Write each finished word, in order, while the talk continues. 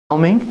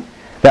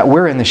that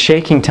we're in the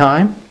shaking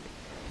time,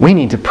 we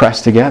need to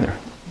press together.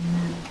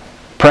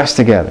 Press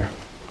together.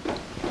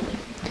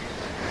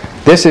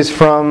 This is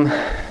from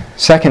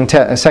second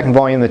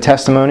volume of the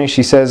Testimony.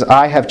 She says,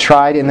 I have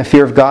tried in the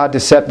fear of God to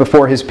set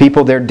before His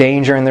people their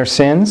danger and their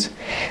sins,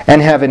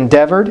 and have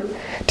endeavored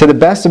to the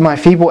best of my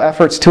feeble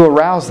efforts to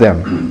arouse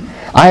them.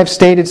 I have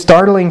stated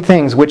startling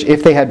things which,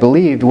 if they had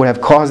believed, would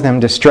have caused them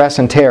distress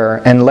and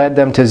terror, and led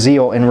them to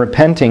zeal in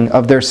repenting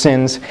of their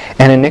sins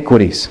and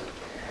iniquities.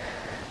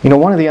 You know,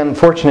 one of the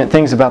unfortunate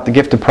things about the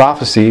gift of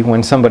prophecy,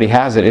 when somebody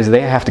has it, is they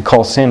have to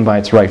call sin by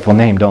its rightful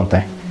name, don't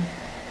they?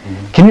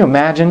 Can you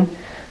imagine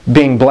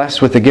being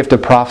blessed with the gift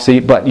of prophecy,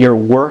 but your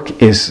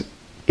work is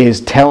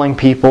telling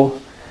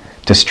people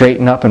to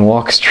straighten up and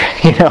walk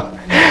straight? You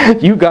know,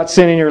 you got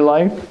sin in your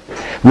life.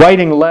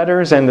 Writing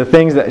letters and the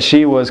things that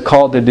she was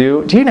called to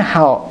do. Do you know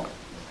how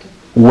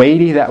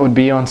weighty that would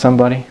be on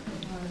somebody?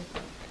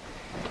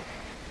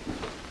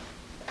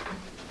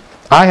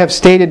 I have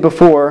stated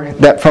before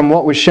that from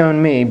what was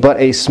shown me, but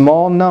a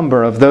small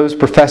number of those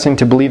professing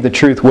to believe the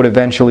truth would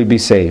eventually be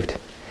saved.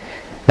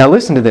 Now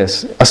listen to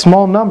this. A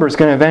small number is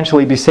going to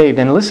eventually be saved.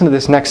 And listen to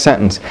this next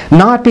sentence.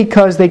 Not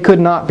because they could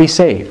not be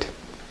saved.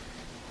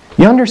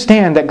 You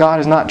understand that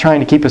God is not trying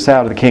to keep us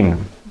out of the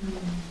kingdom.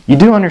 You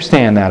do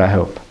understand that, I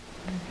hope.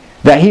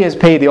 That He has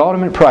paid the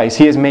ultimate price.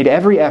 He has made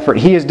every effort.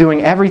 He is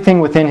doing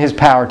everything within His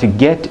power to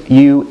get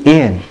you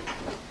in.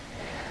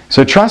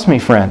 So trust me,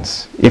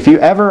 friends. If you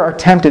ever are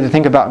tempted to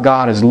think about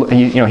God as,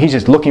 He's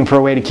just looking for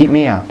a way to keep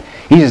me out.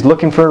 He's just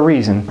looking for a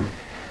reason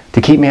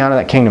to keep me out of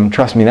that kingdom.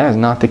 Trust me, that is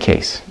not the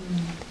case.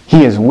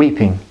 He is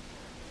weeping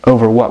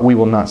over what we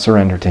will not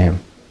surrender to Him.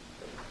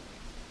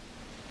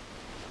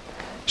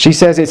 She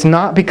says it's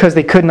not because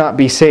they could not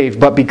be saved,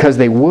 but because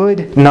they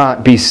would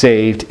not be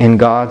saved in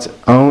God's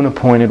own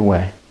appointed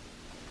way.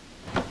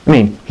 I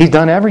mean, He's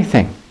done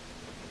everything.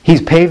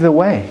 He's paved the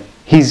way.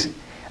 His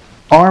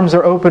arms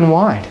are open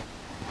wide.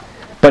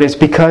 But it's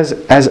because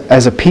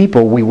as a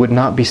people we would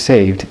not be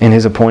saved in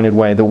His appointed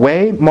way. The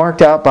way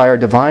marked out by our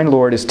divine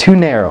Lord is too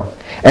narrow,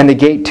 and the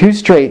gate too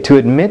straight to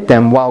admit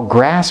them while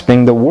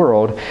grasping the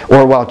world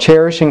or while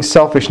cherishing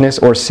selfishness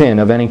or sin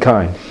of any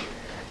kind.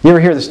 You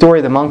ever hear the story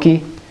of the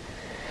monkey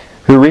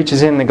who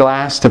reaches in the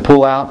glass to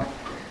pull out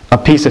a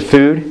piece of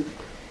food?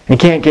 He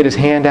can't get his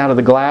hand out of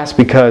the glass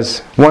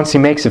because once he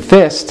makes a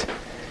fist,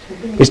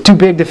 it's too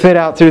big to fit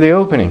out through the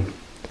opening.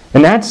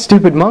 And that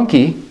stupid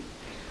monkey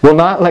will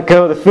not let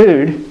go of the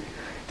food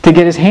to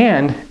get his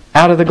hand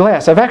out of the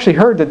glass. I've actually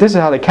heard that this is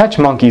how they catch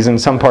monkeys in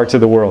some parts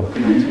of the world.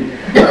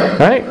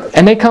 Right?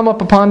 And they come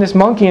up upon this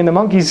monkey, and the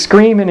monkey's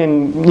screaming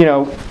and,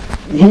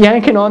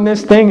 yanking on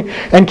this thing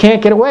and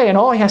can't get away. And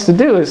all he has to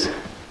do is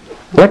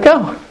let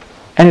go.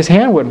 And his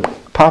hand would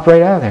pop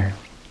right out of there.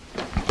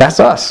 That's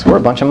us. We're a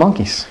bunch of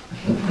monkeys.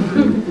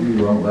 We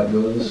won't let go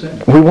of the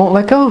sin. We won't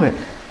let go of it.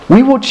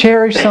 We will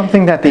cherish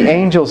something that the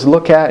angels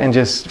look at and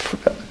just,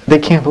 they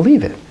can't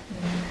believe it.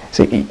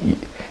 See,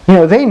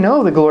 they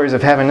know the glories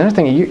of heaven and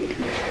everything.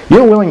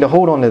 You're willing to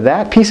hold on to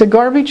that piece of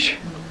garbage?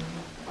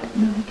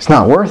 It's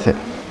not worth it.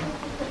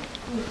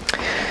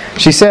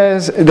 She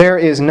says, there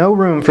is no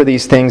room for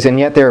these things, and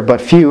yet there are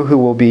but few who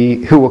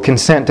will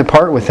consent to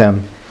part with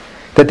them,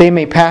 that they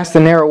may pass the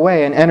narrow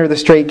way and enter the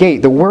straight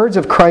gate. The words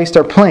of Christ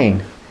are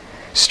plain.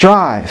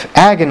 Strive,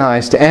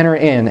 agonize to enter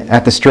in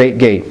at the straight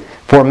gate.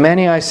 For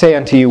many, I say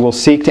unto you, will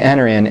seek to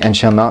enter in and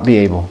shall not be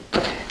able.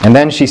 And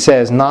then she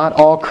says, not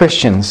all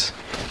Christians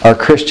are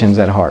Christians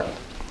at heart.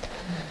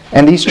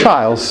 And these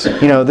trials,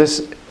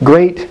 this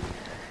great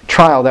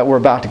trial that we're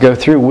about to go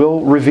through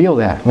will reveal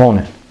that,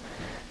 won't it?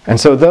 And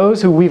so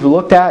those who we've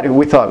looked at,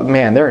 we thought,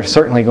 man, they're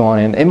certainly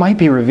going in. It might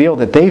be revealed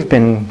that they've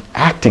been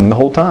acting the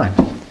whole time.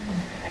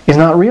 It's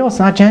not real, it's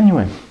not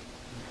genuine.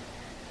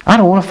 I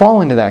don't want to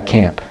fall into that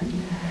camp.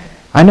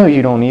 I know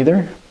you don't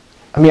either.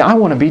 I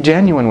want to be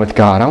genuine with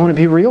God. I want to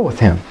be real with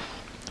Him.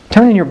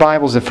 Turn in your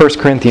Bibles to 1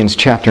 Corinthians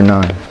chapter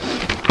 9.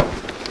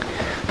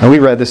 Now, we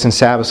read this in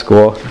Sabbath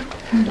school.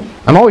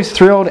 I'm always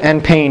thrilled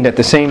and pained at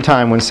the same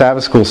time when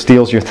Sabbath school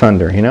steals your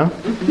thunder, 1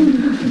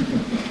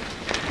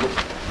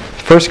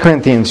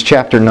 Corinthians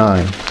chapter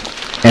 9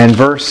 and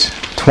verse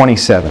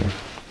 27.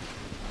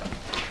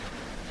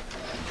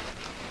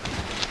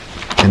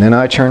 And then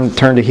I turn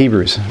to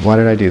Hebrews. Why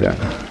did I do that?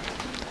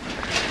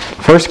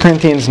 1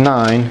 Corinthians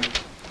 9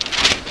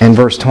 and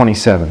verse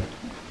 27.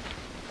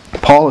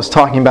 Paul is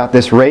talking about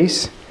this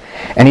race,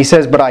 and he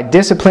says, but I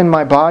discipline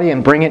my body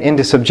and bring it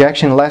into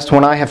subjection, lest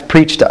when I have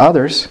preached to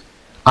others,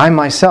 I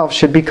myself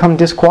should become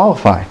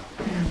disqualified.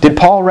 Did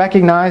Paul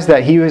recognize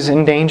that he was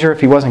in danger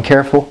if he wasn't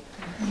careful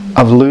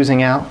of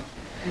losing out?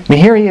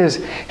 Here he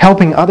is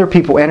helping other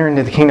people enter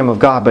into the kingdom of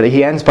God, but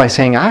he ends by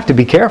saying, I have to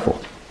be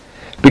careful.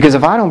 Because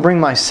if I don't bring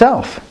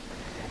myself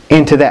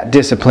into that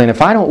discipline,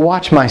 if I don't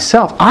watch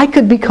myself, I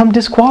could become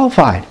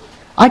disqualified.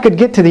 I could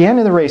get to the end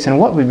of the race, and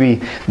what would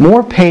be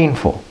more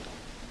painful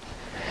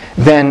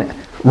than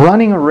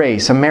running a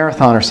race, a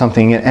marathon or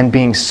something, and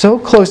being so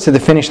close to the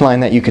finish line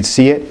that you could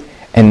see it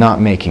and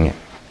not making it?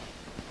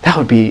 That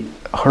would be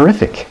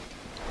horrific.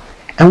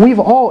 And we've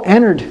all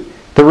entered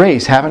the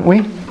race, haven't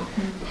we?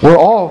 We're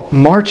all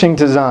marching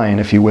to Zion,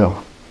 if you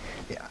will.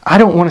 I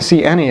don't want to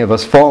see any of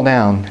us fall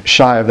down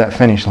shy of that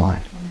finish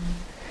line.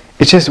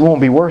 It just won't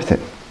be worth it.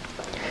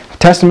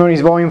 Testimonies,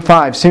 Volume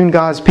 5. Soon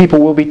God's people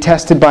will be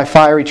tested by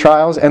fiery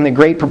trials, and the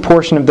great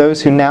proportion of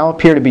those who now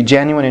appear to be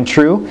genuine and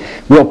true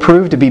will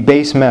prove to be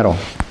base metal.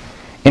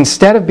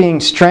 Instead of being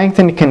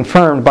strengthened and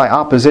confirmed by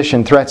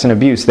opposition, threats, and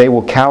abuse, they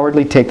will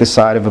cowardly take the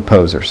side of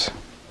opposers.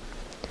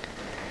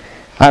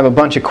 I have a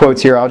bunch of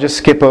quotes here. I'll just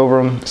skip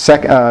over them.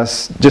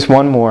 Just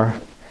one more.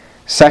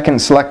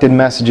 Second selected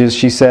messages,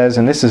 she says,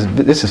 and this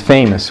is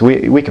famous.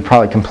 We could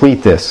probably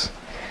complete this.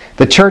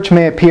 The church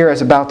may appear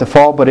as about to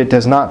fall, but it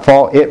does not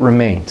fall. It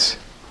remains.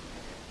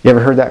 You ever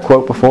heard that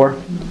quote before?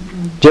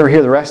 Did you ever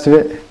hear the rest of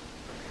it?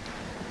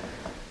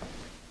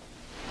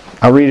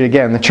 I'll read it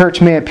again. The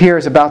church may appear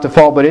as about to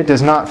fall, but it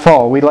does not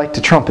fall. We like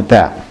to trumpet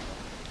that.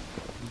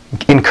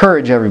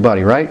 Encourage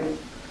everybody, right?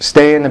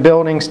 Stay in the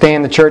building, stay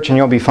in the church, and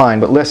you'll be fine.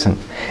 But listen,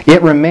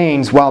 it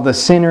remains while the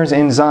sinners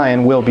in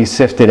Zion will be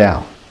sifted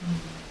out.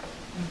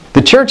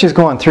 The church is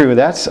going through.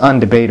 That's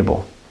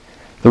undebatable.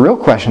 The real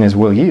question is,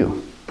 will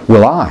you?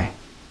 Will I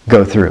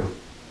go through?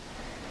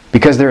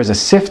 Because there is a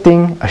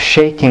sifting, a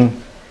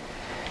shaking,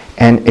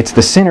 and it's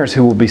the sinners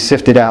who will be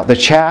sifted out. The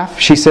chaff,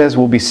 she says,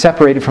 will be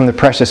separated from the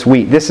precious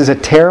wheat. This is a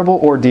terrible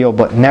ordeal,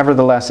 but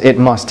nevertheless it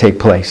must take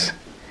place.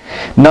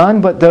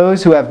 None but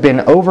those who have been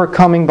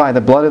overcoming by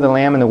the blood of the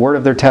Lamb and the word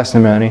of their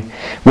testimony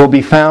will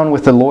be found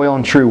with the loyal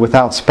and true,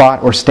 without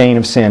spot or stain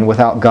of sin,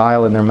 without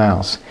guile in their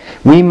mouths.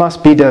 We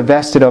must be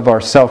divested of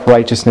our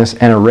self-righteousness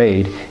and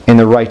arrayed in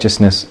the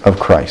righteousness of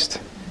Christ.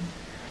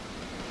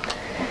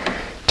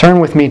 Turn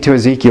with me to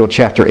Ezekiel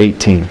chapter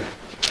 18.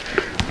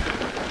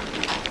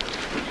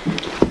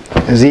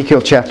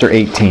 Ezekiel chapter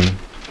 18.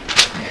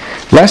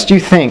 Lest you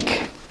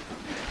think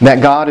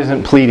that God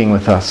isn't pleading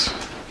with us.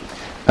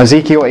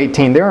 Ezekiel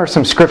 18. There are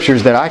some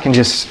scriptures that I can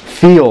just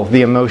feel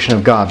the emotion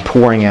of God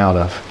pouring out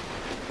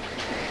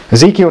of.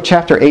 Ezekiel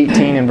chapter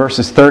 18 and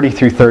verses 30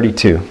 through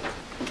 32.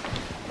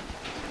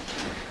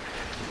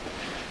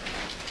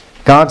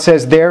 God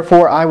says,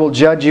 "Therefore I will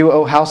judge you,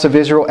 O house of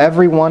Israel,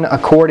 every one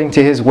according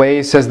to his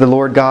ways, says the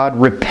Lord God.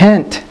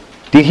 Repent."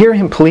 Do you hear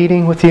Him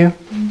pleading with you?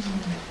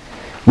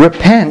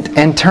 Repent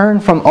and turn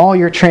from all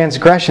your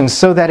transgressions,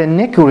 so that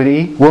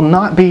iniquity will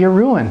not be your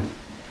ruin.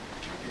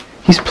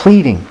 He's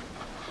pleading.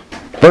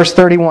 Verse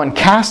 31,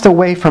 "Cast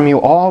away from you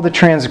all the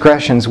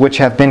transgressions which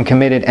have been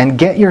committed, and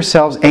get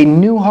yourselves a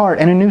new heart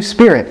and a new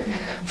spirit.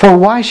 For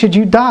why should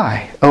you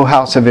die, O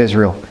house of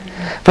Israel?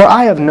 For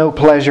I have no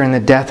pleasure in the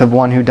death of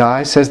one who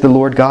dies, says the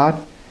Lord God.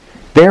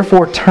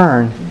 Therefore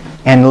turn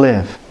and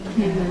live."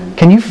 Amen.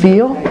 Can you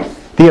feel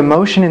the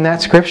emotion in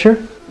that scripture?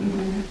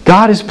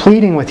 God is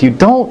pleading with you.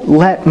 Don't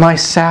let my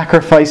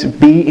sacrifice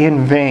be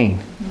in vain.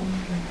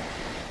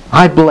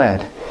 I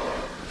bled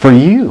for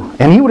you.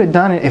 And He would have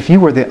done it if you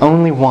were the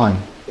only one.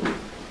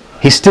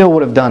 He still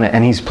would have done it.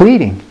 And He's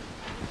pleading.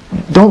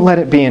 Don't let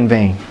it be in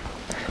vain.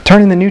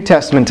 Turn in the New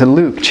Testament to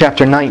Luke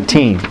chapter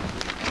 19.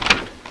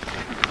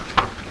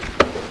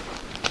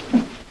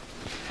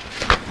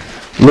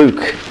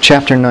 Luke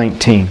chapter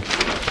 19.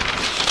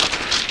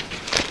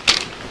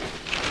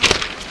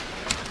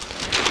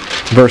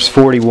 Verse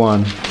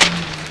 41.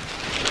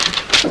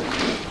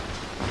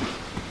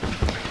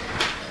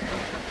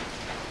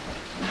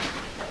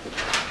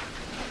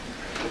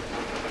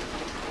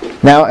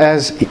 Now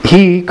as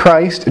He,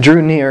 Christ,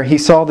 drew near, He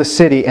saw the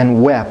city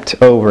and wept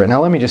over it.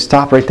 Now let me just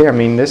stop right there. I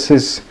mean, this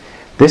is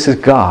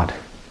God,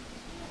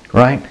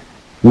 right?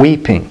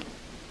 Weeping.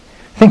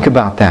 Think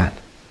about that.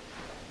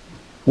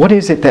 What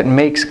is it that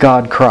makes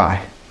God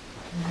cry?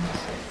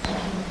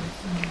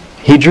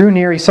 He drew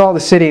near, He saw the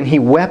city, and He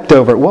wept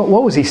over it.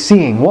 What was He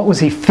seeing? What was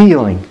He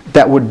feeling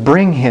that would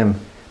bring Him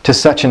to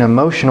such an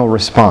emotional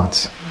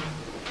response?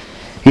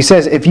 He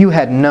says, "If you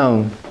had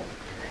known,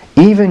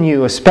 even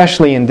you,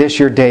 especially in this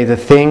your day, the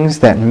things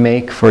that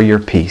make for your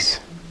peace.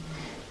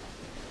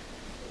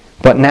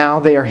 But now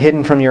they are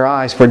hidden from your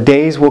eyes, for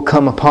days will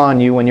come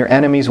upon you when your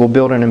enemies will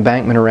build an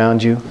embankment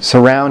around you,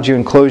 surround you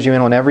and close you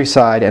in on every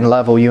side, and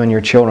level you and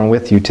your children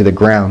with you to the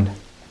ground.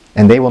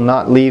 And they will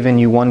not leave in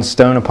you one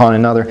stone upon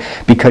another,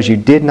 because you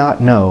did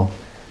not know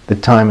the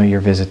time of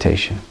your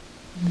visitation."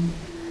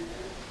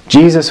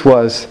 Jesus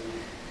was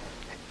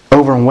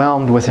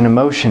overwhelmed with an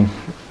emotion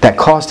that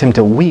caused Him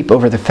to weep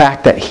over the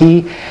fact that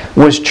He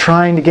was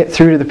trying to get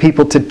through to the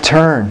people to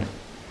turn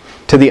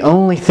to the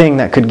only thing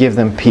that could give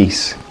them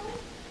peace.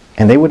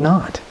 And they would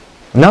not.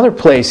 Another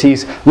place,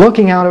 He's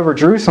looking out over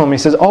Jerusalem. He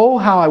says, "Oh,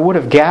 how I would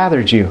have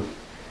gathered you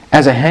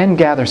as a hen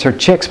gathers her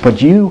chicks,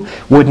 but you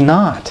would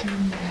not."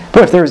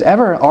 But if there's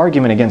ever an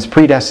argument against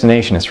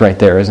predestination, it's right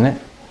there, isn't it?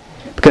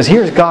 Because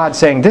here's God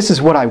saying, "This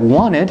is what I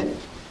wanted,"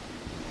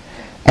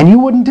 and you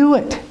wouldn't do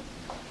it.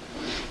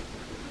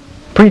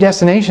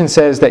 Predestination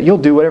says that you'll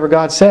do whatever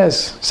God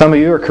says. Some of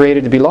you are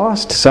created to be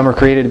lost. Some are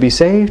created to be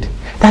saved.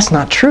 That's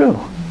not true.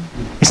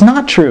 It's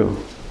not true.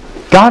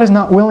 God is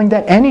not willing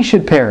that any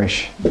should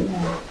perish.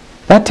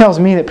 That tells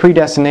me that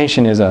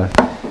predestination is a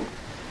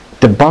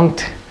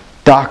debunked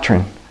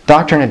doctrine.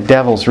 Doctrine of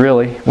devils,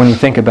 really, when you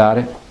think about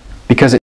it. Because it